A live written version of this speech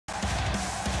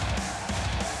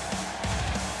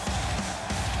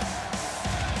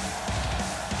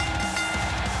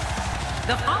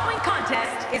The following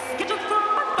contest is scheduled for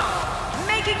one fall,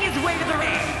 making his way to the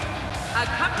ring.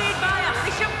 Accompanied by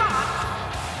Alicia Fox,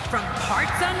 from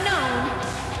parts unknown,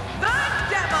 the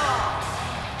Devil.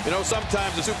 You know,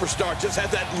 sometimes a superstar just has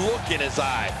that look in his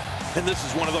eye, and this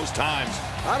is one of those times.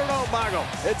 I don't know, Michael.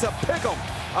 It's a pick'em.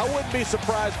 I wouldn't be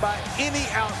surprised by any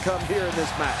outcome here in this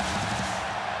match.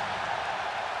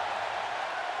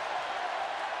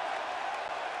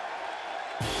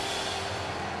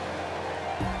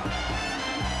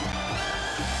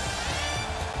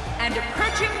 And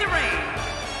approaching the ring,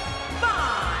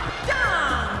 Fandango!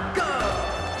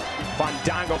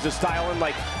 Fandango's a style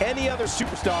unlike any other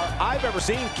superstar I've ever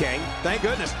seen, King. Thank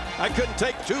goodness. I couldn't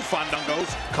take two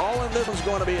Fandangos. Calling this one's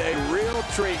going to be a real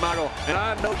treat, Michael, and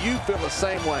I know you feel the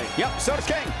same way. Yep, so does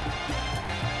King.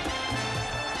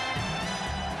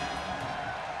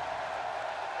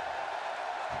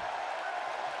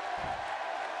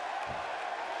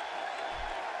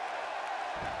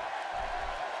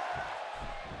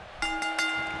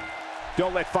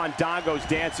 Don't let Fandango's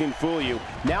dancing fool you.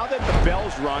 Now that the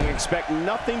bell's rung, expect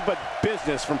nothing but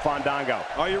business from Fandango.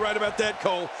 Oh, you're right about that,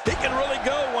 Cole. He can really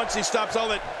go once he stops all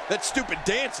that stupid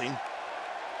dancing.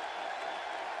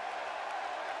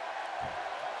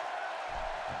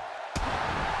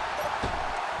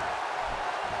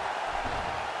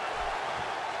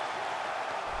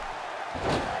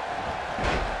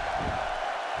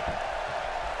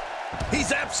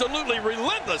 He's absolutely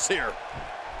relentless here.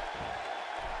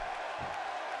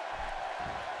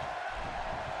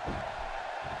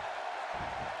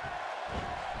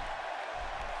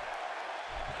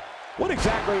 What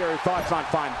exactly are your thoughts on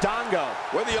Fandango?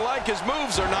 Whether you like his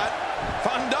moves or not,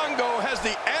 Fandango has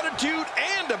the attitude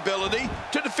and ability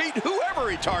to defeat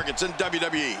whoever he targets in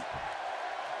WWE.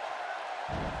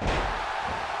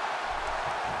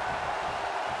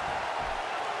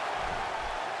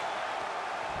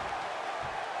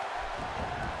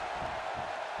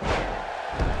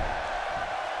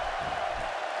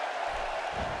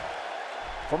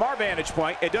 From our vantage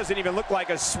point, it doesn't even look like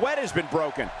a sweat has been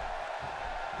broken.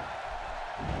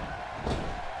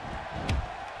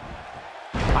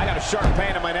 I got a sharp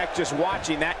pain in my neck just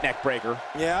watching that neck breaker.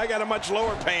 Yeah, I got a much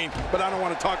lower pain, but I don't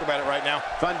want to talk about it right now.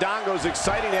 Fandango's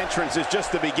exciting entrance is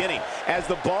just the beginning. As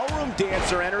the ballroom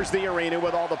dancer enters the arena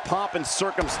with all the pomp and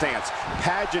circumstance,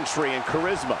 pageantry and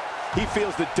charisma, he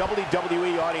feels the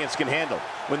WWE audience can handle.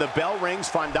 When the bell rings,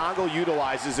 Fandango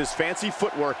utilizes his fancy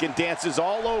footwork and dances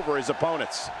all over his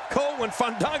opponents. Cole, when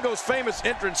Fandango's famous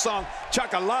entrance song,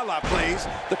 Chaka-La-La, plays,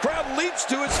 the crowd leaps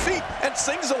to his feet and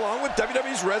sings along with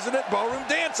WWE's resident ballroom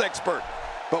dance expert.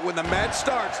 But when the match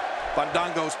starts,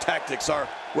 Fandango's tactics are,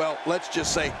 well, let's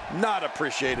just say, not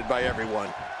appreciated by everyone.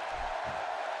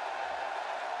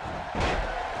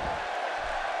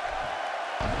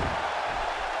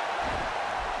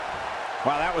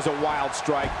 Wow, that was a wild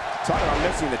strike. Talk about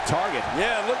missing the target.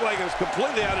 Yeah, it looked like it was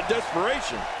completely out of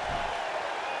desperation.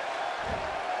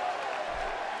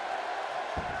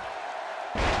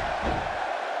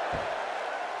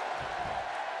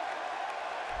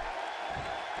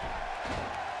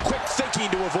 Quick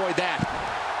thinking to avoid that.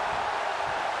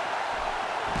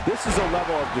 This is a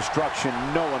level of destruction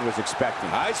no one was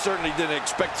expecting. I certainly didn't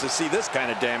expect to see this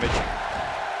kind of damage.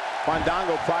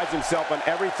 Fandango prides himself on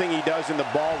everything he does in the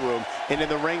ballroom and in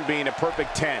the ring being a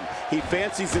perfect 10. He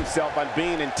fancies himself on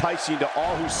being enticing to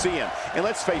all who see him. And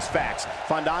let's face facts,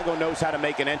 Fandango knows how to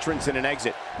make an entrance and an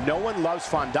exit. No one loves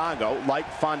Fandango like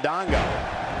Fandango.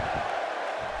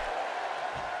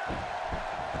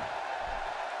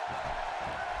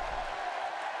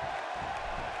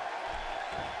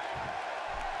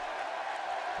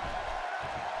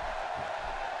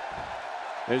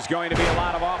 There's going to be a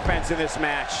lot of offense in this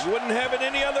match. Wouldn't have it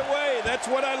any other way. That's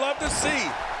what I love to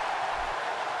see.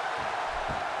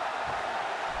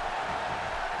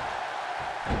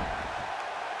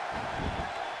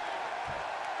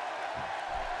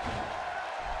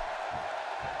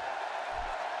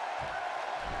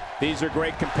 These are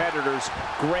great competitors,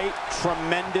 great,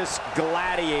 tremendous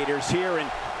gladiators here in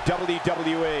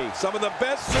WWE. Some of the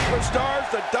best superstars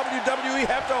that WWE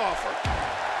have to offer.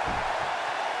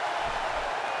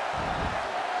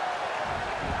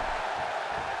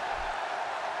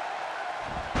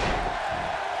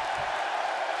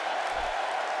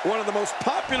 One of the most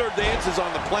popular dances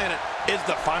on the planet is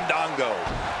the Fandango.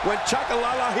 When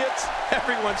Chaka-La-La hits,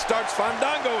 everyone starts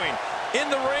Fandangoing. In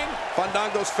the ring,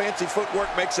 Fandango's fancy footwork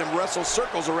makes him wrestle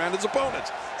circles around his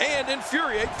opponents and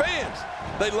infuriate fans.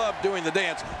 They love doing the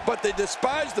dance, but they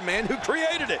despise the man who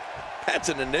created it. That's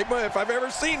an enigma if I've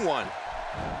ever seen one.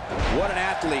 What an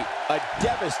athlete. A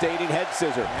devastating head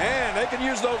scissor. And they can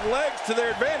use those legs to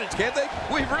their advantage, can't they?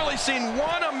 We've really seen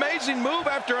one amazing move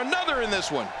after another in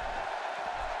this one.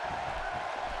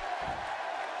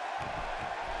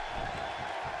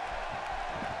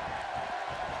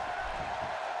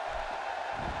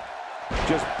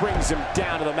 Just brings him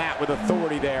down to the mat with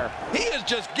authority there. He is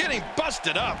just getting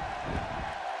busted up.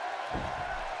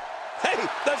 Hey,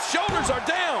 the shoulders are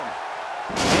down.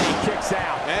 And he kicks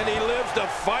out. And he lives to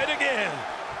fight again.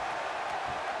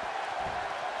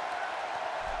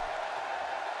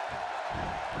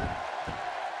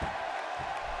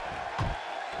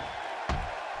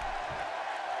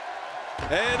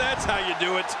 And that's how you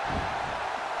do it.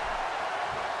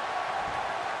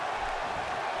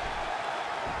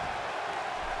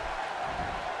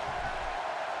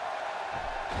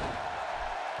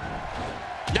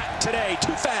 Not today,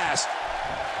 too fast.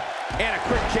 And a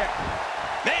quick kick.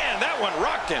 Man, that one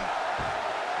rocked him.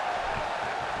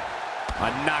 A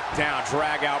knockdown,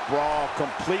 drag-out brawl,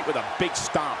 complete with a big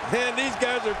stomp. And these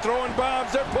guys are throwing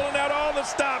bombs. They're pulling out all the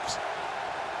stops.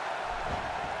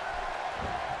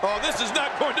 Oh, this is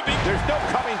not going to be... There's no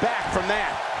coming back from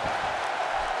that.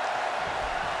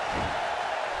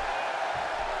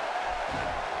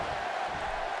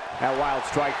 That wild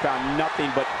strike found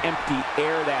nothing but empty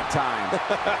air that time.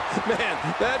 Man,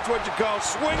 that's what you call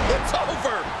swing. It's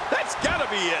over. That's got to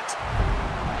be it.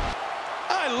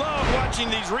 I love watching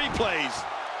these replays.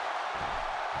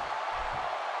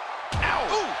 Ow!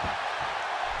 Ooh.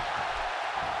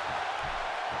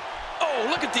 Oh,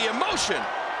 look at the emotion.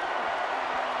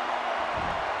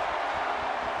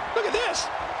 Look at this.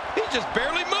 He's just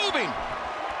barely moving.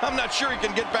 I'm not sure he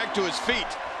can get back to his feet.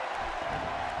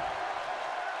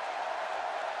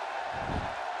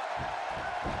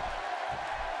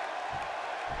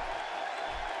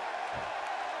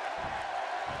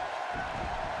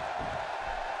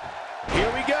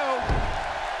 Here we go.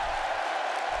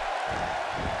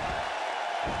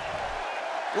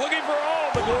 Looking for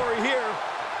all the glory here.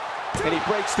 And he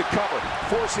breaks the cover,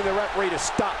 forcing the referee to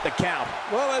stop the count.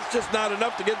 Well, that's just not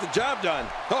enough to get the job done.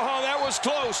 Oh, that was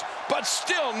close, but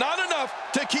still not enough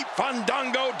to keep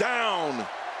Fandango down.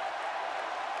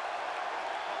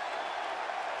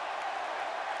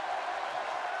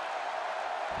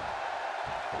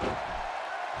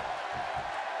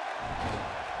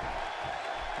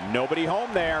 Nobody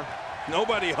home there.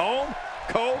 Nobody home?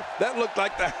 Cole, that looked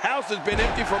like the house has been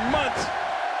empty for months.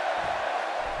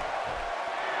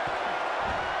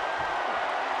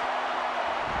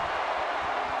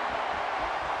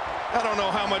 I don't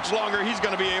know how much longer he's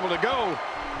going to be able to go.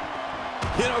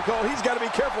 You know, Cole, he's got to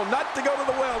be careful not to go to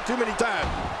the well too many times.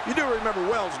 You do remember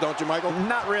wells, don't you, Michael?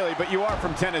 Not really, but you are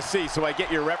from Tennessee, so I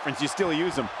get your reference. You still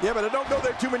use them. Yeah, but I don't go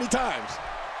there too many times.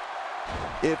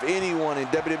 If anyone in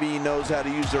WWE knows how to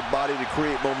use their body to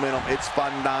create momentum, it's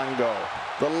Fandango.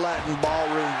 The Latin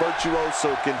ballroom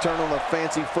virtuoso can turn on the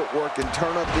fancy footwork and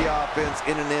turn up the offense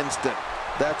in an instant.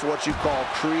 That's what you call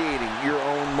creating your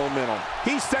own momentum.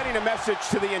 He's sending a message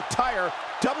to the entire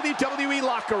WWE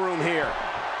locker room here.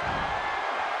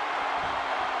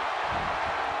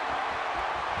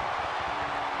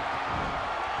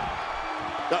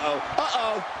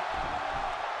 Uh-oh.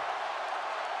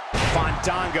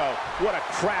 Fandango, what a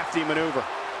crafty maneuver.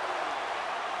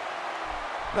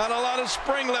 Not a lot of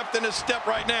spring left in his step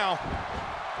right now.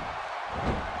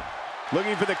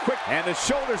 Looking for the quick, and the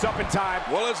shoulders up in time.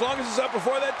 Well, as long as it's up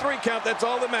before that 3 count, that's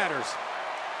all that matters.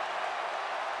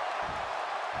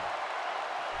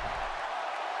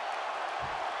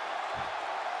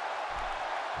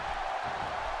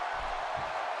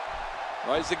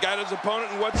 Well, he's got his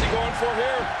opponent, and what's he going for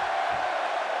here?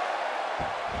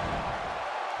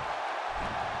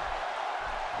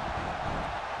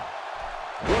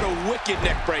 What a wicked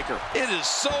neck breaker. It is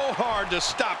so hard to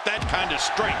stop that kind of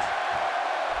strength.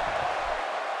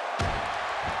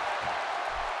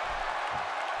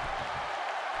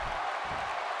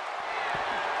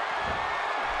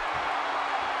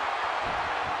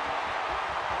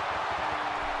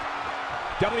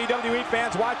 WWE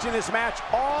fans watching this match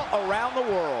all around the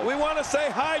world. We want to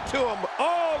say hi to them,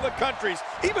 all the countries,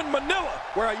 even Manila,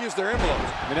 where I use their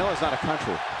envelopes. Manila's not a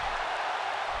country.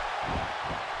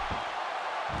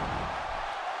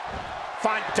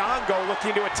 Fandango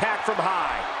looking to attack from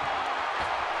high.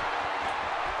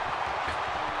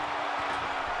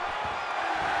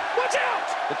 Watch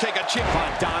out! To take a chip.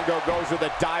 Fandango goes with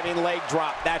a diving leg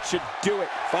drop. That should do it.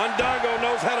 Fandango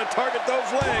knows how to target those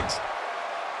legs.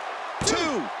 2, 3.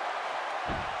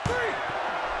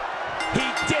 He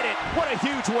did it. What a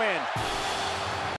huge win.